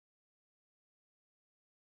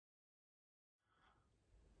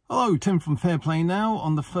Hello, Tim from Fairplay Now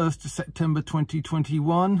on the 1st of September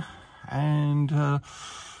 2021, and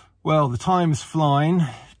well, the time's flying.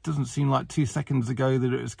 It doesn't seem like 2 seconds ago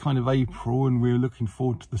that it was kind of April and we were looking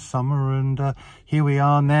forward to the summer, and here we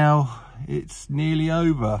are now. It's nearly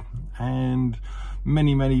over, and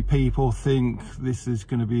many people think this is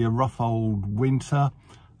going to be a rough old winter.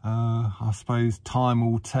 I suppose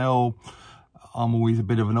time will tell. I'm always a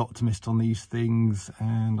bit of an optimist on these things,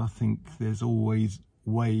 and I think there's always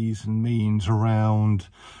ways and means around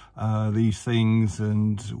these things,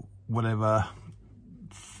 and whatever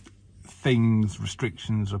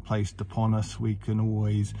restrictions are placed upon us, we can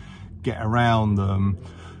always get around them.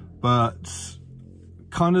 But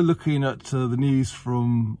kind of looking at the news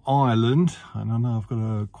from Ireland, and I know I've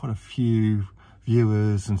got quite a few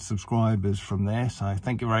viewers and subscribers from there, so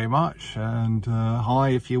thank you very much, and hi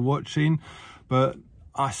if you're watching. But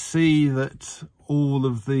I see that all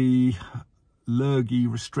of the lurgy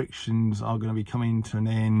restrictions are going to be coming to an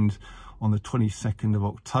end on the 22nd of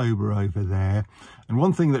October over there, and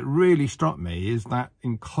one thing that really struck me is that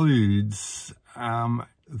includes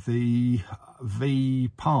the V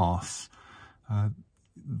Pass.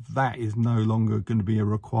 That is no longer going to be a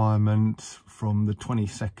requirement from the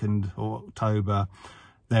 22nd of October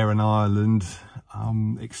there in Ireland,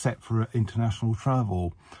 except for international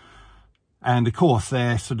travel. And of course,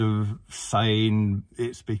 they're sort of saying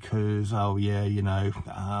it's because, oh yeah, you know,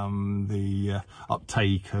 the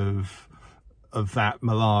uptake of that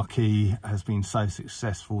malarkey has been so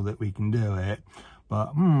successful that we can do it.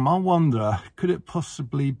 But I wonder, could it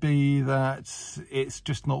possibly be that it's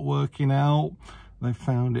just not working out? They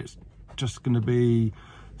found it's just going to be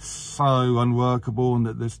so unworkable, and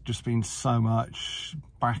that there's just been so much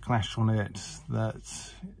backlash on it that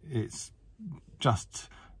it's just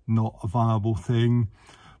not a viable thing.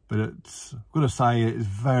 But it's, I've got to say, it's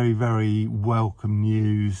very welcome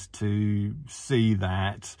news to see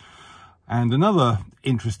that. And another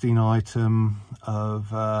interesting item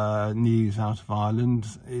of news out of Ireland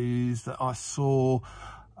is that I saw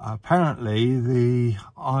apparently the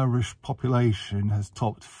Irish population has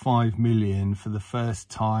topped 5 million for the first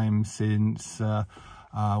time since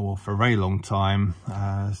well, for a very long time,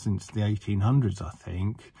 since the 1800s, I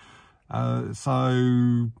think.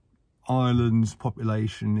 So Ireland's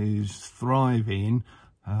population is thriving.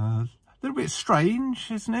 A little bit strange,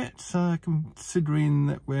 isn't it? Considering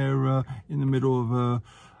that we're in the middle of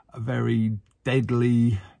a very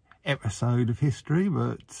deadly episode of history.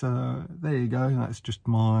 But there you go. That's just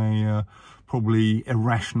my probably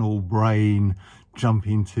irrational brain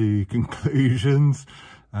jumping to conclusions.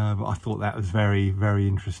 But I thought that was very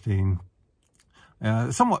interesting.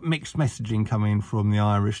 Somewhat mixed messaging coming from the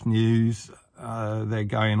Irish news. They're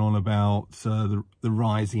going on about the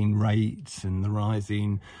rising rates and the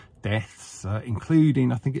rising deaths,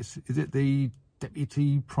 including, I think is it the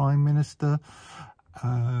Deputy Prime Minister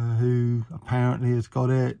who apparently has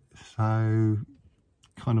got it. So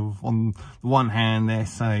kind of on the one hand, they're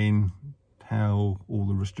saying how all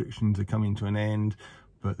the restrictions are coming to an end,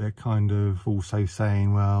 but they're kind of also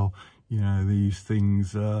saying, well, you know, these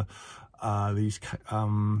things are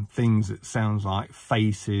things that sounds like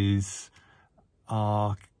faces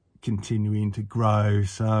are continuing to grow.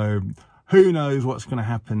 So who knows what's going to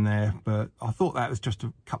happen there. But I thought that was just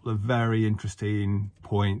a couple of very interesting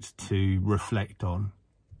points to reflect on.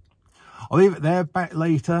 I'll leave it there. Back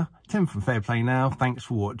later. Tim from Fairplay Now. Thanks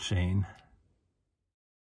for watching.